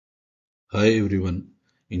Hi everyone.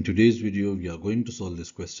 In today's video, we are going to solve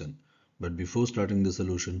this question. But before starting the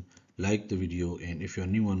solution, like the video, and if you are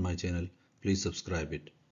new on my channel, please subscribe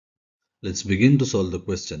it. Let's begin to solve the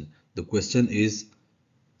question. The question is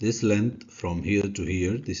this length from here to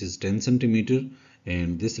here, this is 10 centimeter,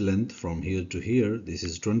 and this length from here to here, this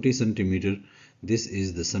is 20 centimeter. This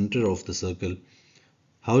is the center of the circle.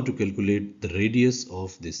 How to calculate the radius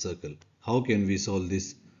of this circle? How can we solve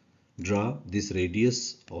this? Draw this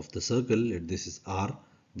radius of the circle, let this is r,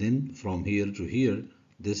 then from here to here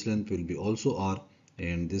this length will be also r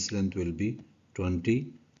and this length will be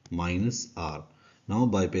 20 minus r. Now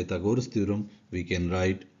by Pythagoras theorem we can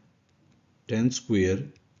write 10 square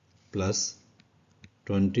plus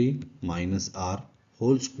 20 minus r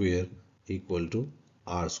whole square equal to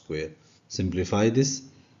r square. Simplify this,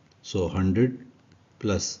 so 100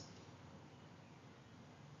 plus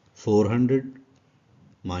 400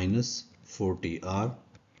 minus 40r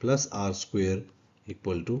plus r square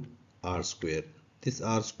equal to r square. This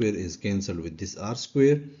r square is cancelled with this r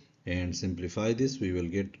square, and simplify this, we will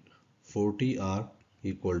get 40r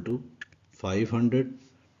equal to 500.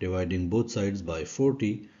 Dividing both sides by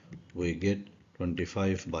 40, we get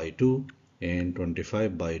 25 by 2, and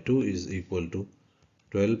 25 by 2 is equal to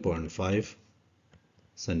 12.5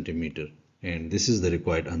 centimeter, and this is the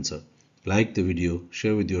required answer. Like the video,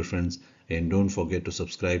 share with your friends, and don't forget to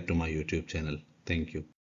subscribe to my YouTube channel. Thank you.